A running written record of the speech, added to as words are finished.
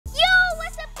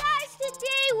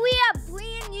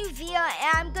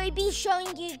be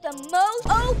showing you the most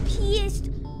OP'est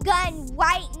gun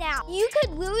right now. You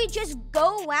could literally just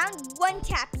go around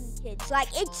one-tapping kids. Like,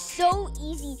 it's so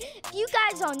easy. If you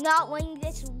guys are not winning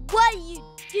this, what are you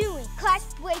doing?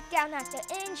 Class breakdown at the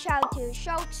end. Shout out to the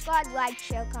Shark Squad. Like,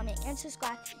 share, comment, and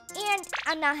subscribe. And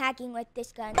I'm not hacking with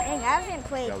this gun. Dang, I haven't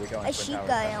played a sheep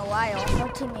gun in a while. No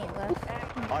teammate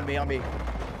left. On me, on me.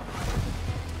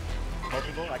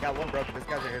 Multiple? I got one broken. This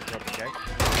guy's right here is broken, okay?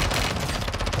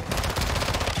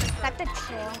 Got the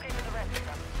troll.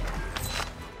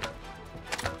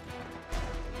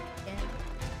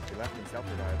 He left me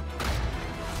self-revive.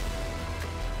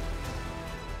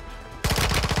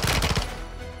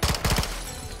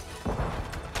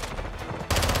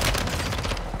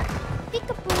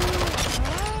 Peekaboo.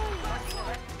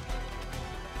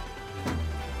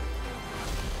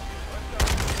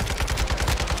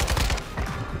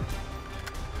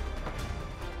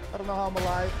 I don't know how I'm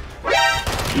alive.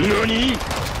 NANI?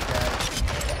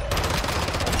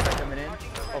 Coming in.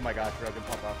 Oh my gosh, Rogan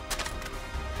popped off.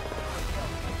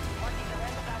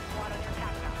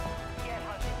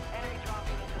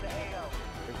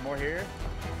 There's more here.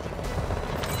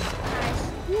 Nice.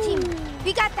 Team.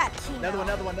 We got that team.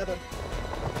 Another one.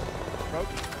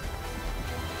 Broke.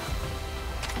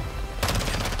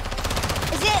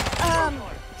 Is it,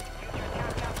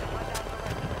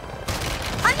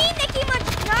 I mean, Nicky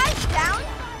Munch, nice down.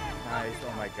 Nice.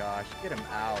 Oh my gosh. Get him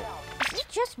out. Is it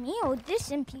just me or this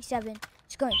MP7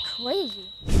 is going crazy?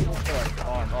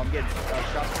 Oh, I'm getting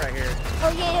shots right here.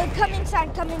 Oh yeah, come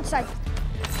inside, come inside.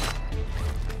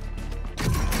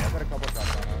 I've got a couple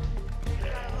shots on him.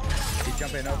 He's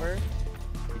jumping over.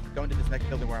 He's going to this next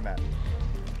building where I'm at.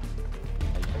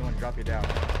 I want to drop you down.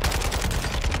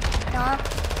 Nah.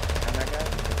 And that guy?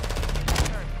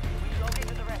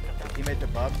 His teammates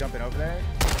above jumping over there.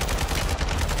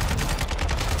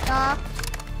 Nah.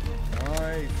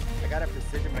 Nice. I got a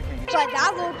precision, but I can't use it. But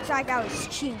that looks like I was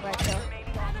cheating right there.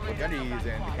 What gun are you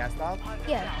using? The cast off?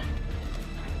 Yeah.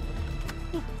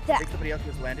 I think somebody else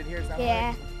just landed here, sounds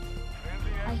Yeah. like.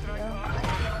 I hear.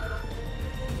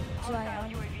 So I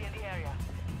am.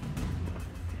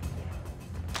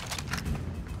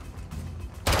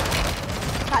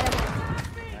 Got him.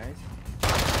 Nice.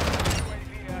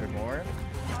 Good more.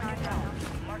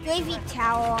 UAV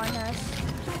tower on us.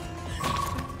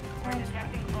 Nice.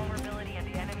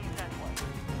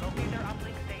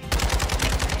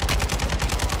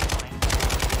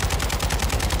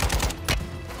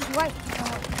 He's right.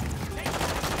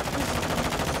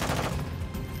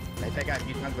 I think I got a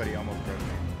few times, but he almost broke me.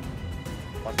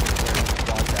 Watch this where he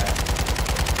spawns at.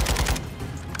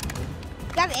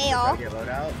 Got an AR. Get load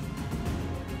out.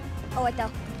 Oh, what the?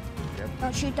 Yep.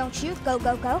 Don't shoot, don't shoot. Go,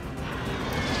 go, go.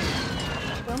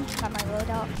 Boom, got my load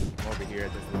out. I'm over here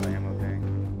at this little ammo thing.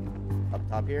 Up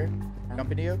top here.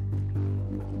 Jumping to you.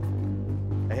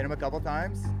 I hit him a couple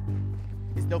times.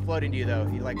 He's still floating to you though.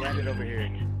 He like landed over here.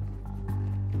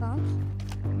 Bombs.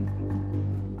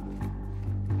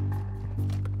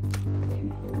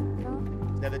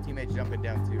 The other teammate's jumping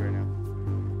down too right now.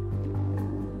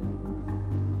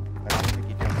 I don't think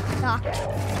he jumped. Knocked.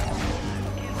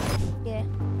 Yeah.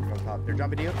 Go top. They're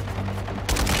jumping to you.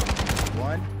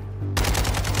 One.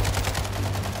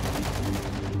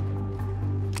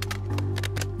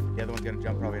 The other one's gonna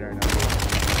jump probably right now.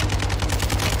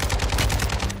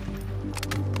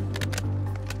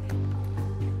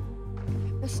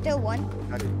 There's still one.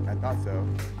 I thought so.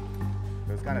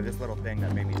 It was kind of this little thing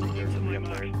that made me think there was somebody up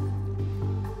there.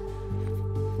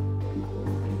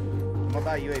 I'm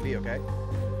about UAV, okay?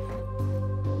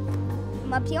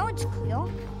 I'm up here, it's clear. Oh,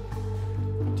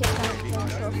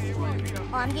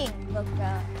 I'm getting looked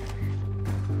at.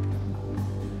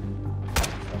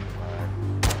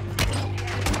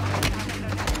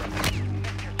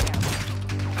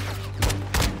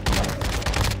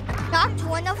 Knocked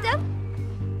one of them.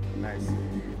 Nice.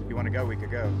 If you want to go, we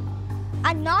could go.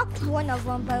 I knocked one of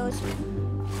them, but it was...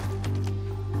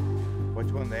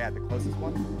 Which one are they at? The closest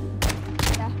one?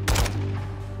 Yeah.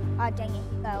 Ah, dang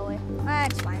it. Got away.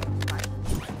 It's fine. It's fine.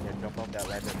 Yeah, jump off that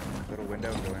ledge, little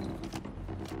window and go in.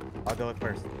 I'll go in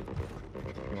first.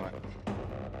 You want?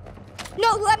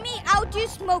 No, let me. I'll do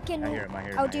smoke and. I hear him, I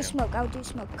hear him, I'll I do hear him. smoke. I'll do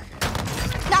smoke.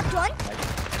 Knocked one.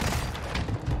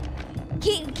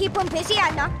 Nice. Keep him busy.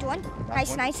 I knocked one. Nice,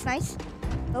 one. nice.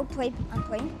 Go play. I'm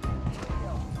playing.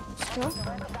 Still.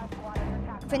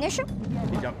 Finish him.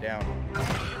 He jumped down.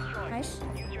 Nice.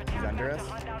 He's under us.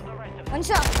 One's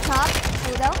up top.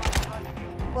 Pluto.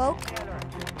 Woke.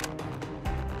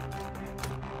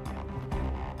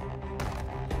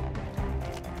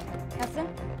 Nothing.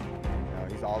 No,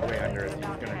 he's all the way under us. He's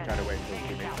gonna try to wait until his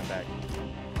teammates come back.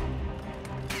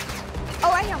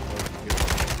 Oh, I him.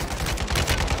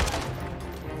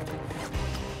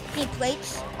 Need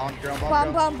plates. On drum,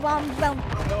 Bomb.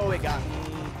 Oh, it got me.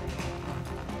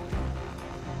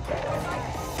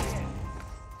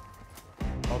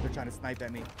 Oh, they're trying to snipe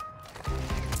at me.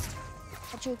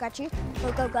 Got you.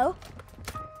 Go.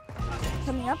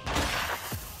 Coming up.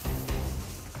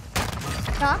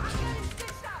 Knocked.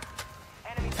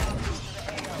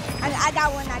 I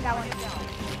got one.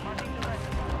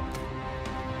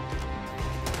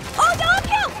 Oh, no,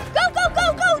 kill! Go!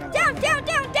 Down!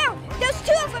 There's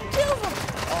two of them.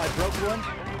 Oh, I broke one.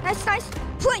 Nice.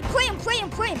 Play him.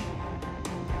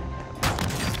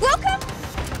 Broke him!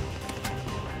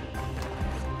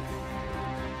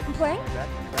 I'm playing.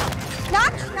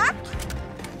 Knocked.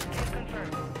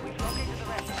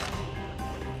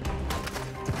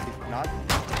 Not.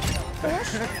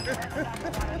 Finish.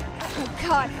 Oh my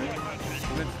god.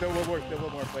 Then still one more,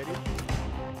 lady.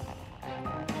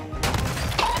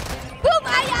 Boom!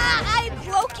 I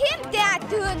broke him, then I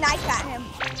threw a knife at him.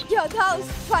 Yo, that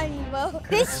was funny, bro.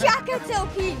 This shotgun's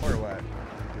OP. Or what?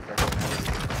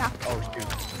 Oh, shoot.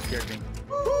 Scared me.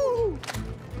 Woo!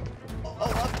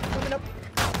 Coming up.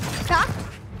 Stop.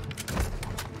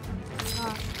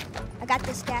 I got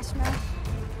this gas now.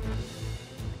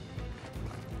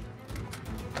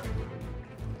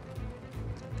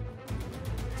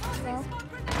 No.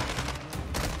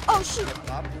 Oh, shoot.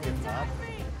 Get top.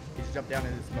 He just jumped down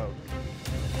in the smoke.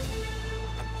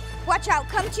 Watch out.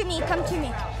 Come to me.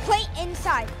 Play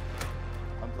inside.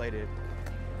 Unplated.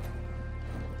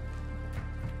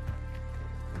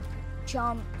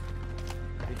 Jump.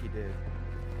 I think he did.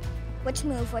 Let's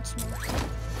move.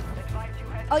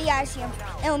 Oh, yeah, I see him.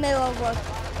 In the middle of the road.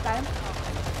 Got him.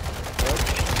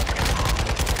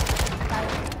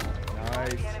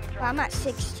 Nice. Well, I'm at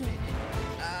 16.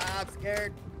 I'm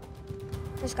scared.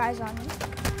 This guy's on me.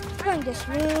 I'm playing this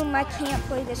room. I can't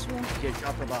play this room. Get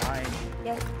shot from behind.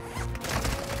 Yeah.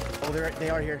 Oh, they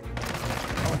are here.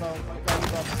 Oh no.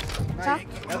 Nice.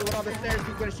 Another one on the stairs.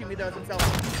 He's gonna shoot me though himself.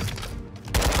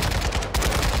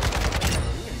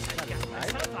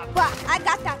 But I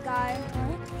got that guy.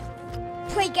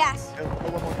 Play gas.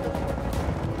 One more.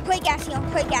 Play gas here.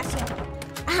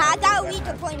 I got a weak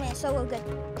deployment, so we're good.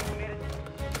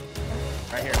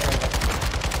 Right here.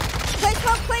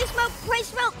 Play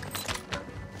smoke.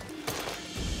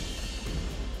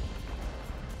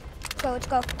 Let's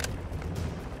go.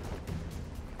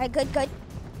 Alright, good. Go.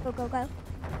 Right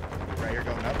here,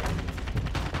 going up.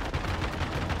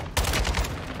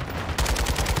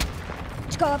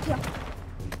 Let's go up here.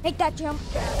 Make that jump.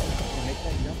 That's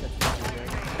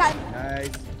Got him.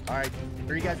 nice. All right,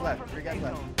 three guys left. Boom.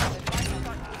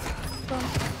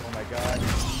 Oh my god.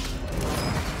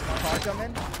 Car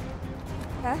coming.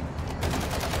 Huh?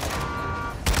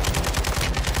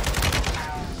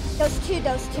 Those two.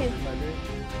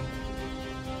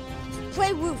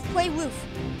 Play roof.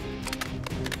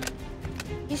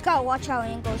 You just gotta watch our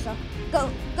angles though.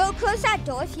 Go close that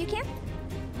door if you can. I'm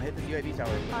gonna hit the UAV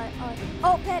tower. Alright.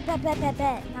 Oh, bet.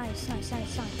 Nice. Okay.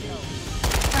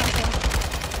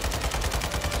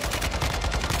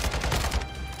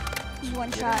 He's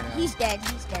one shot. He's dead.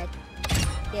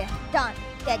 Yeah, done.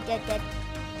 Dead.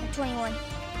 I'm 21.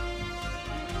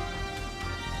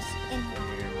 In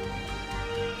here.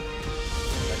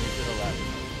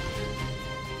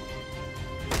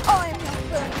 Oh, I'm not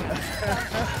good.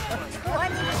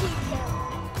 One and two kills.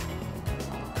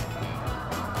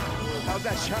 How's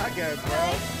that shotgun,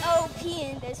 bro? It's OP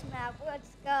in this map. Let's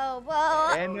go,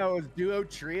 bro. And those duo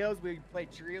trios. We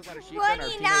played trios on a sheet.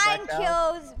 29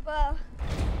 kills, bro.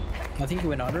 I think he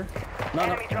went under. No.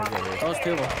 That was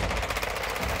two of them.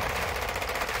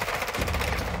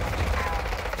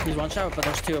 He's one shot, but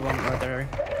there's two of them right there.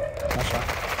 One shot.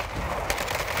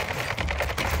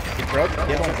 He broke.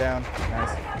 Get one down.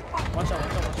 Nice. One shot.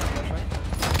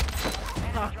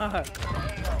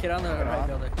 Get on the right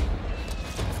building.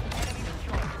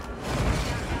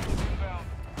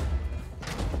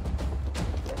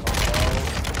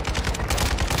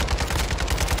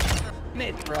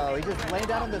 Bro, he just laying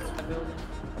down on this building.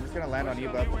 I'm just gonna land on you,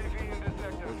 bud.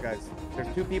 Those guys.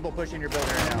 There's two people pushing your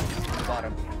building right now. On the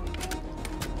bottom.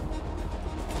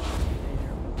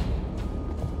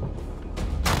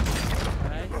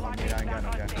 Nice. I'm done.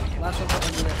 Last one's up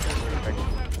under that stairs.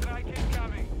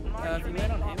 If you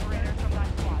land on him,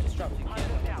 just drop 2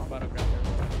 kills. Bottom ground there.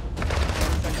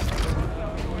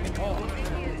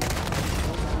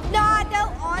 No,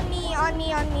 they're on me.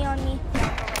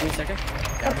 Give me a second.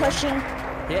 They're pushing.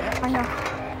 Yeah. I know.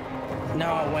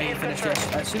 No, wait, finish this.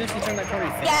 As soon as you turn that corner,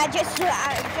 you finish. Yeah, just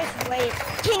wait.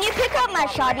 Can you pick up my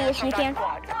shotty if you can?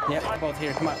 Yep, both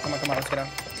here. Come on, let's get out.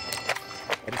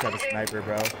 just have a sniper,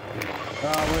 bro.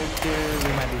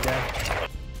 We might be dead.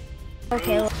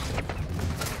 Okay. Okay.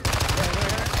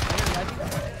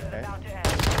 Yeah.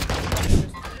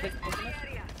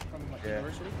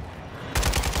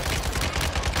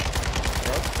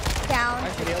 Down.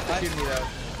 Somebody else is shooting me though.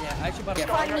 Yeah, I actually bought a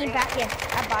Put me back in.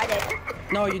 I bought it.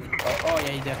 No, you. Oh,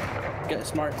 yeah, you did. Good,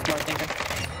 smart thinking.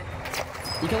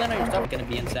 You can land on your stuff. Gonna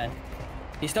be inside.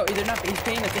 He's still. They're not. He's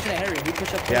paying attention to Harry. We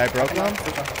push up. Yeah, I broke him.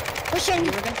 Pushing.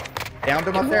 Downed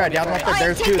him up there. I downed him up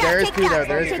there. There's two. There is two though.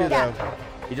 There is two though.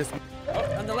 He just.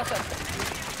 Oh, on the left side.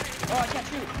 Oh, I can't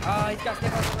shoot. He's got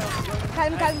step on the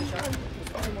road.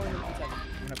 Come. Two more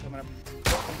inside. Coming up.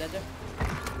 I'm dead there.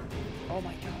 Oh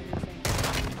my god, you're insane.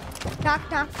 Knock.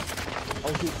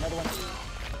 Oh shoot, another one.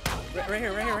 Right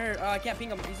here. I can't ping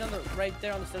him. He's on the right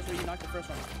there on the stairs where you knocked the first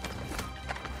one.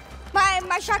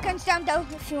 My shotgun's down though.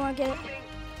 If you want to get it.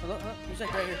 Hello? He's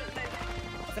like right here.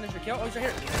 I'll finish your kill. Oh, he's right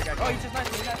here. Oh, he's just nice.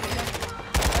 He's nice.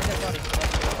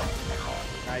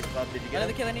 Nice, Bob. Did you get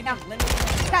Another him? kill. I need No. you.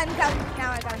 Got him.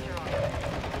 Now I got him.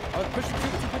 Oh, push it.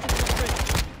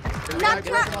 Two. Knocked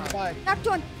Get him on the five. Knocked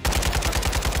one.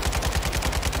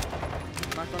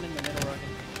 Knocked one in the middle, Rogan.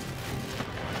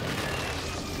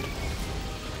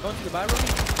 Going to the buy, Rogan?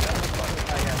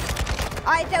 Yeah.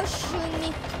 Alright, they'll shoot me.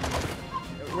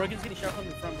 Rogan's getting shot from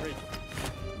the front bridge.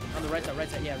 On the right side.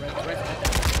 Yeah, right side.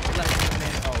 Left.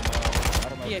 Oh no. I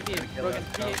don't know. PA, if it's gonna kill Rogan. us.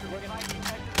 PA, Rogan.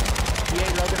 PA,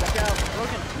 Rogan, watch out.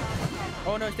 Rogan.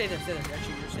 Oh no, stay there.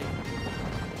 Actually, you're safe.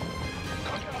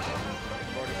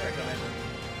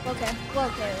 Okay, we'll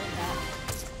okay with that.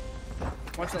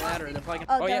 Watch the ladder. They're probably Oh,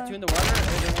 gonna... Oh, yeah, down. two in the water.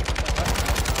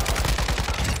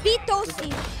 Beat those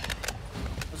two.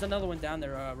 There's another one down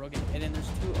there, Rogan. And then there's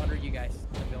two under you guys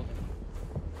in the building.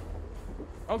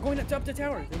 Oh, going up the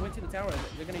tower. They went to the tower.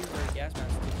 They're gonna use their gas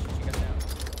mask to shoot you guys down.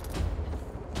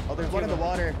 Oh, there's one in the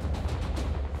water.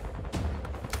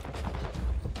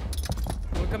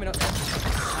 We're coming up.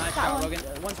 Nice shot, Rogan.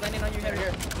 One's landing on your head.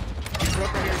 Here.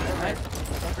 Broke right here. Nice.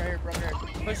 Broke right here.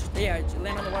 Push. Yeah,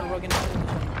 land on the water, Rogan.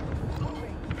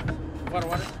 Water.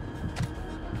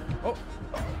 Oh.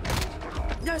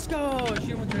 Let's go. Shoot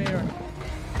him with your AR.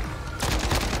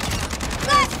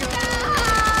 Let's go!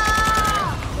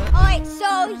 Alright, so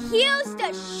here's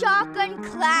the shotgun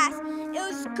class. It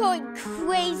was going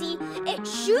crazy. It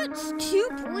shoots 2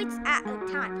 bullets at a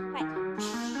time. Right.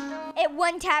 It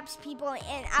one-taps people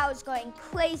and I was going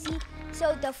crazy.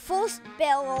 So the first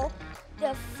barrel,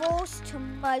 the first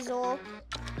muzzle,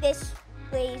 this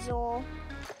laser,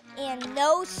 and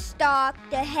no stock,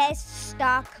 the head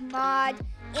stock mod.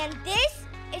 And this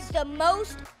is the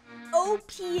most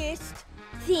OPest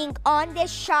thing on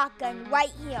this shotgun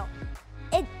right here.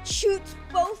 It shoots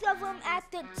both of them at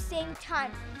the same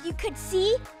time. You could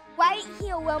see right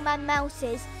here where my mouse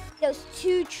is, there's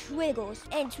 2 triggers,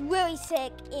 and it's really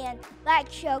sick. And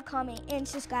like, share, comment, and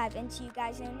subscribe, and see you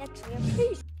guys in the next video.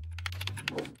 Peace.